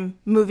time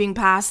moving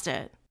past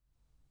it.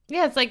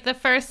 Yeah, it's like the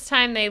first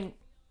time they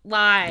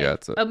lie. Yeah,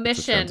 it's a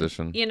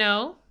transition.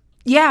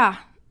 Yeah.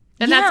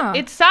 And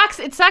it sucks.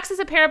 It sucks as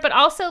a parent, but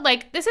also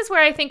like this is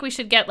where I think we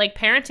should get like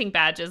parenting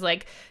badges.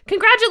 Like,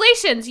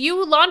 congratulations,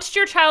 you launched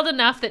your child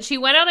enough that she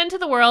went out into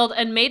the world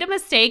and made a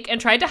mistake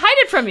and tried to hide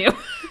it from you.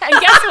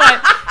 And guess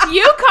what?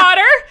 You caught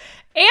her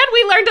and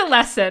we learned a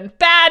lesson.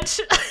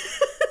 Badge.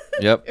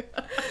 Yep.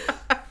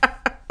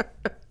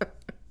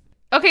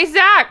 Okay,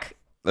 Zach.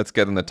 Let's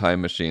get in the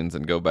time machines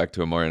and go back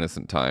to a more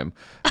innocent time.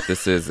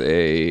 This is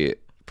a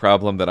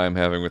problem that I'm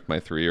having with my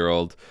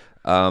 3-year-old.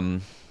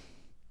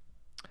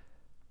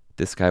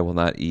 This guy will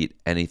not eat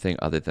anything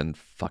other than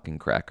fucking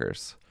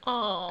crackers.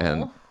 Oh.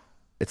 And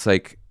it's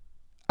like,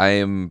 I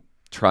am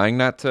trying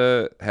not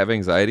to have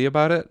anxiety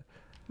about it,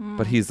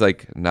 but he's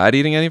like not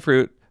eating any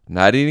fruit,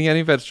 not eating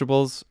any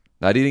vegetables,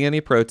 not eating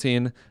any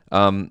protein.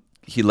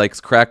 He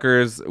likes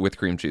crackers with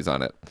cream cheese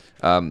on it.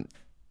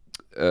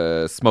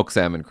 Smoked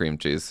salmon cream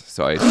cheese.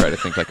 So I try to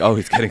think like, oh,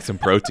 he's getting some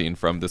protein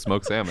from the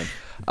smoked salmon.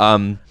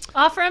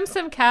 Offer him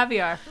some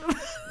caviar.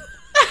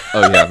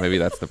 Oh yeah, maybe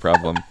that's the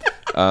problem.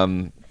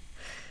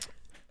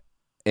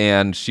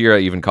 And Shira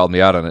even called me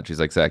out on it. She's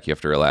like, Zach, you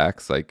have to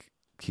relax. Like,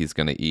 he's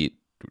going to eat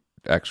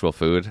actual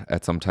food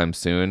at some time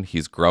soon.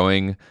 He's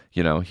growing,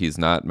 he's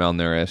not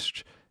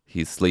malnourished.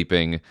 He's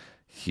sleeping.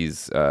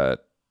 He's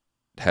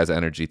has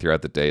energy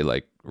throughout the day.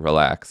 Like,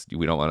 relax.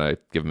 We don't want to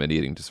give him an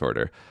eating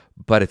disorder.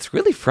 But it's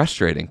really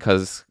frustrating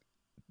because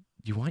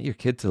you want your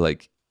kid to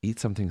like eat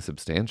something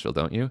substantial,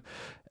 don't you?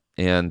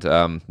 And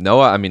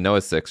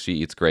Noah's 6. She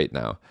eats great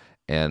now.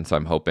 And so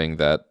I'm hoping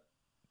that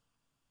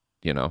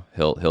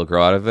he'll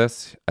grow out of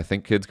this. I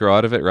think kids grow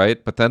out of it,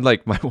 right? But then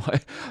like my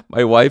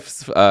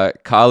wife's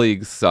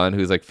colleague's son,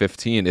 who's like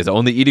 15, is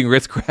only eating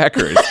Ritz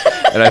crackers,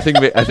 and I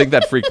think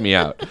that freaked me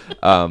out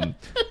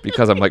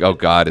because I'm like, oh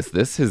God, is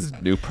this his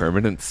new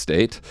permanent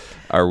state?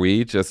 Are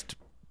we just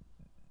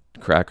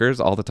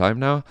crackers all the time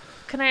now?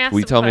 Can I ask?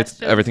 Will you tell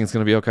questions? me everything's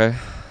gonna be okay?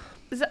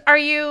 Are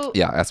you?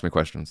 Yeah, ask me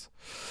questions.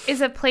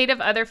 Is a plate of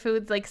other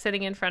foods like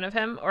sitting in front of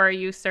him, or are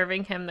you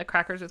serving him the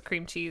crackers with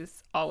cream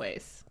cheese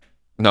always?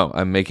 No,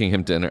 I'm making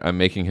him dinner. I'm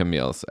making him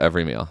meals,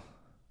 every meal.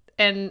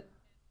 And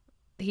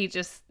he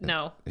just,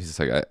 no. He's just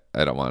like,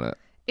 I don't want it.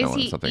 Is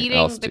he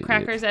eating the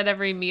crackers at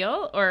every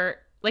meal, or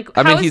like?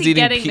 I mean, how is he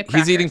getting the crackers?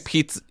 He's eating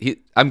pizza.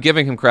 I'm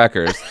giving him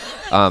crackers,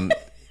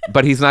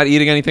 but he's not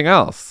eating anything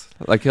else.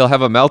 Like he'll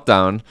have a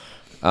meltdown.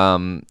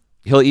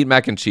 He'll eat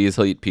mac and cheese.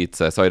 He'll eat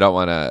pizza. So I don't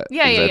want to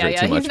exaggerate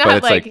too much. He's not but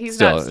it's like he's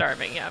still, not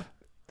starving. Yeah.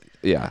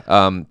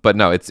 Yeah. But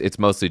no, it's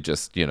mostly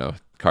just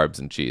carbs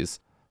and cheese.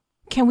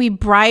 Can we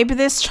bribe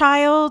this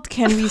child?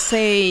 Can we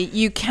say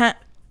you can't?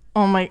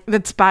 Oh my,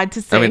 that's bad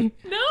to say. I mean,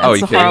 no,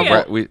 you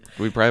can't. We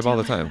bribe all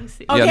the time.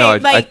 Okay, Yeah, no,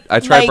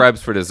 I try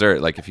bribes for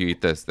dessert. Like if you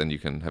eat this, then you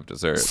can have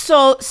dessert.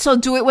 So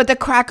do it with the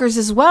crackers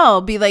as well.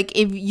 Be like,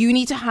 if you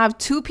need to have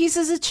 2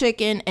 pieces of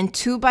chicken and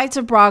 2 bites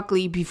of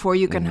broccoli before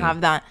you can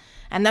have that,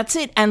 and that's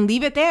it. And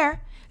leave it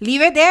there.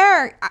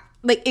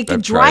 Like it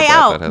can dry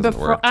out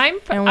before. I'm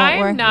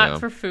not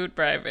for food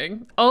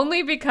bribing,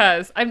 only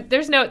because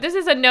this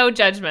is a no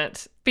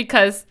judgment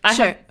because I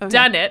have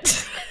done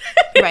it.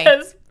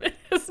 Right.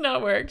 It's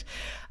not worked.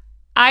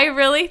 I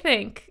really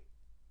think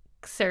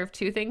serve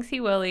 2 things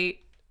he will eat,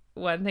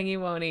 1 thing he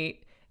won't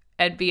eat,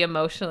 and be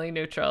emotionally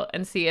neutral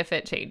and see if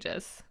it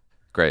changes.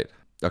 Great.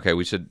 Okay,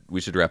 we should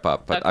wrap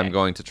up, but Okay. I'm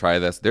going to try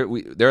this. There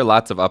are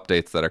lots of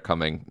updates that are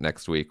coming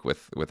next week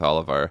with all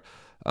of our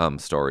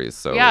stories.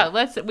 So yeah,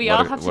 we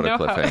all have to know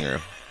what a cliffhanger.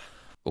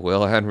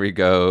 Will Henry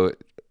go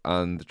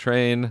on the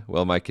train?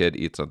 Will my kid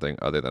eat something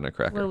other than a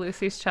cracker? Will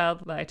Lucy's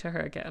child lie to her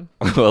again?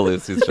 Will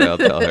Lucy's child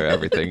tell her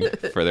everything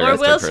for the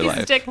rest of her life? Or will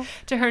she stick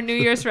to her New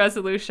Year's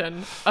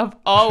resolution of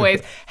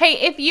always, hey,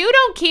 if you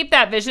don't keep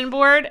that vision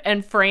board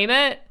and frame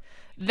it,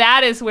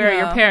 that is where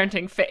your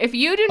parenting fit. If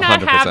you do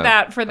not 100%. have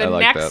that for the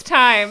like next that.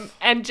 time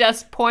and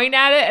just point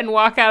at it and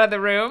walk out of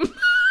the room.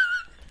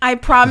 I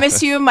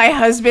promise you, my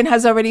husband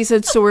has already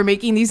said, so we're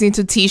making these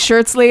into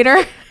T-shirts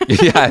later.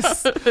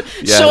 Yes.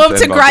 Show up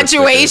to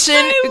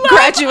graduation.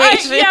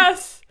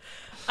 Yes.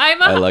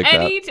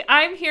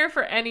 I'm here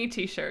for any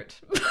T-shirt.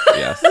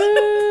 Yes.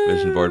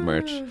 Vision board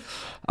merch.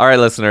 All right,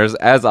 listeners.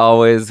 As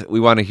always,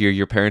 we want to hear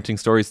your parenting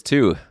stories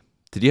too.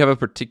 Did you have a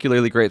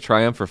particularly great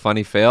triumph or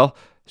funny fail?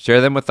 Share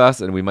them with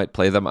us and we might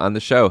play them on the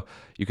show.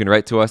 You can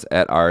write to us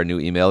at our new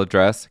email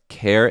address,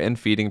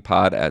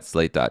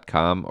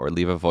 careandfeedingpod@slate.com, or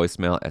leave a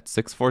voicemail at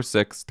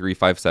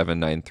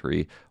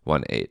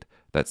 646-357-9318.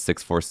 That's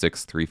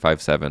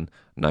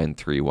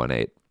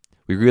 646-357-9318.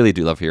 We really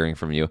do love hearing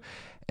from you,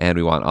 and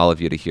we want all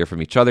of you to hear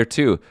from each other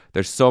too.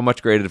 There's so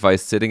much great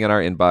advice sitting in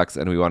our inbox,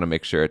 and we want to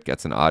make sure it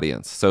gets an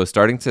audience. So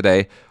starting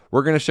today,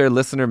 we're going to share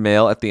listener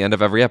mail at the end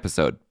of every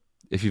episode.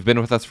 If you've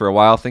been with us for a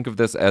while, think of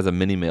this as a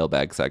mini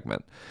mailbag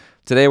segment.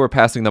 Today, we're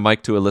passing the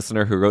mic to a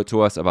listener who wrote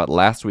to us about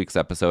last week's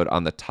episode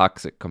on the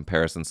toxic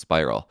comparison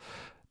spiral.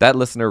 That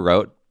listener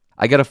wrote,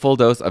 I get a full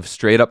dose of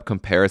straight-up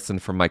comparison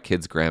from my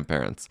kids'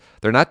 grandparents.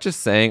 They're not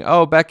just saying,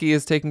 oh, Becky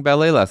is taking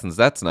ballet lessons,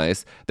 that's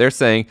nice. They're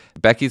saying,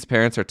 Becky's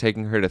parents are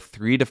taking her to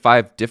 3 to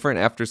 5 different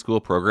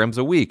after-school programs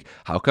a week.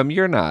 How come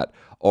you're not?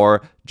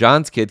 Or,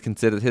 John's kid can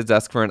sit at his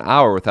desk for an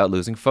hour without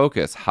losing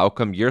focus. How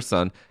come your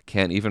son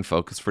can't even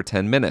focus for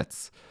 10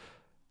 minutes?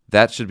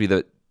 That should be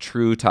the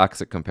true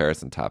toxic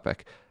comparison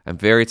topic. I'm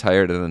very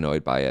tired and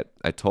annoyed by it.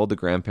 I told the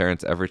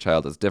grandparents every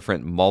child is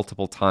different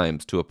multiple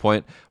times to a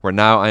point where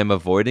now I am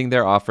avoiding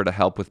their offer to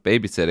help with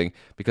babysitting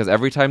because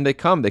every time they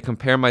come, they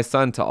compare my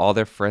son to all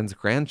their friends'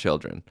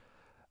 grandchildren.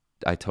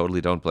 I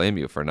totally don't blame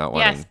you for not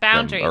wanting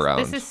boundaries. them around.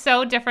 This is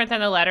so different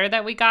than the letter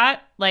that we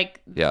got. Like,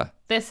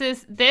 this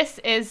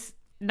is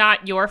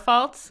not your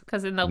fault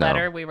because in the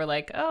letter we were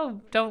like,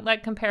 oh, don't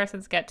let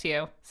comparisons get to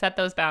you. Set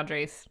those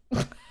boundaries.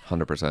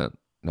 100%.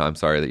 No, I'm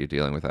sorry that you're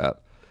dealing with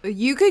that.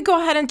 You could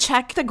go ahead and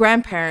check the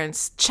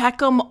grandparents. Check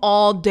them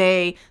all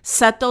day.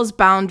 Set those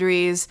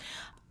boundaries.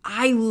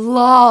 I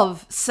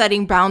love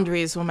setting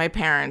boundaries with my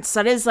parents.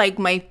 That is like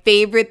my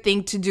favorite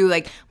thing to do.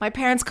 Like my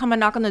parents come and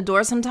knock on the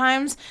door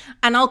sometimes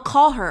and I'll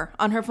call her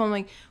on her phone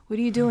like, what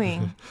are you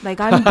doing?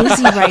 Like I'm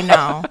busy right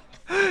now. What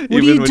Even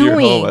are you when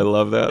doing? You're home, I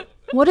love that.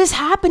 What is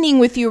happening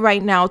with you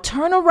right now?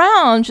 Turn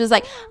around. She's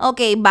like,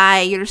 okay,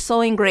 bye. You're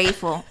so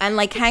ungrateful. And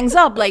like hangs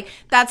up. Like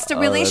that's the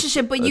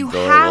relationship. But you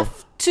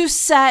have to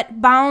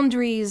set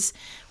boundaries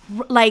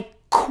like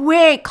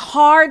quick,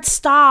 hard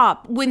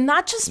stop with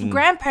not just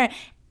grandparents,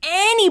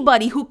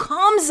 anybody who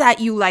comes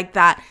at you like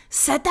that.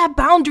 Set that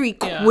boundary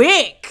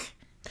quick.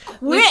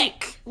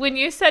 When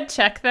you said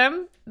check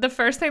them, the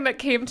first thing that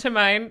came to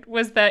mind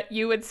was that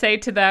you would say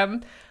to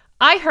them,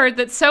 I heard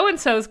that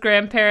so-and-so's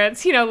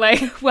grandparents,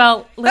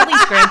 well,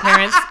 Lily's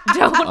grandparents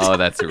don't. Oh,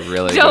 that's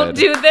really don't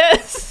good. do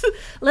this.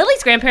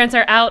 Lily's grandparents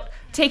are out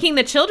taking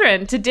the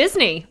children to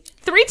Disney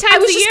 3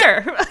 times a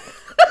year.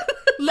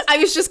 I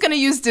was just going to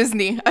use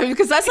Disney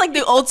because that's like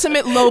the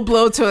ultimate low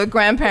blow to a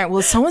grandparent.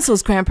 Well,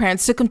 so-and-so's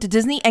grandparents took them to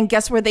Disney and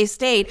guess where they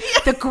stayed?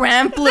 The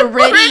Grand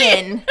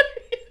Floridian.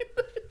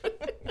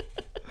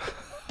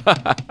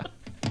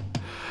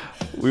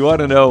 We want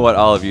to know what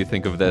all of you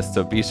think of this,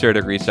 so be sure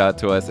to reach out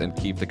to us and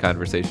keep the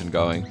conversation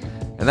going.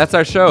 And that's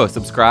our show.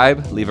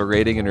 Subscribe, leave a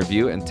rating and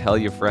review, and tell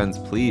your friends,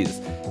 please.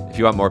 If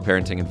you want more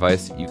parenting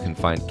advice, you can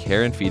find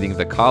Care and Feeding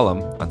the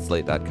column on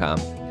slate.com.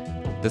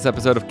 This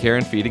episode of Care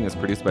and Feeding is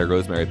produced by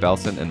Rosemary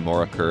Belson and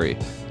Maura Curry.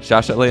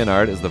 Shasha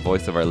Leonard is the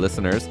voice of our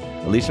listeners.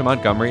 Alicia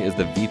Montgomery is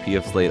the VP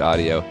of Slate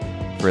Audio.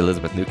 For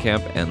Elizabeth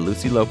Newcamp and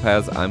Lucy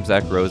Lopez, I'm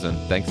Zach Rosen.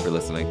 Thanks for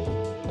listening.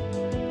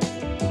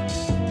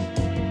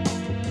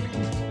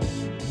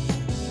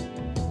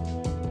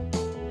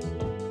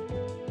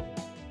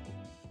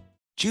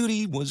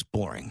 Judy was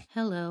boring.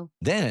 Hello.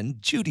 Then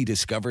Judy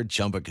discovered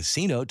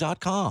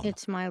ChumbaCasino.com.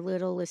 It's my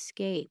little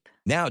escape.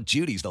 Now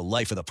Judy's the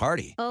life of the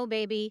party. Oh,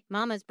 baby,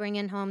 mama's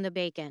bringing home the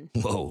bacon.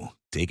 Whoa,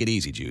 take it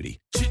easy, Judy.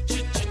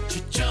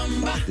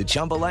 The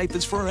Chumba life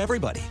is for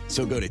everybody.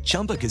 So go to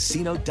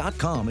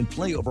ChumbaCasino.com and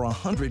play over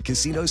 100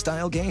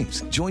 casino-style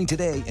games. Join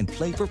today and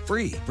play for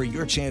free for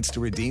your chance to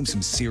redeem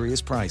some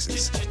serious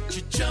prizes.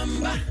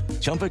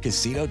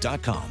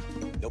 ChumbaCasino.com.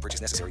 No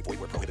purchase necessary. Void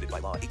where prohibited by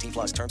law.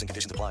 18+ terms and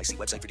conditions apply. See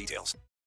website for details.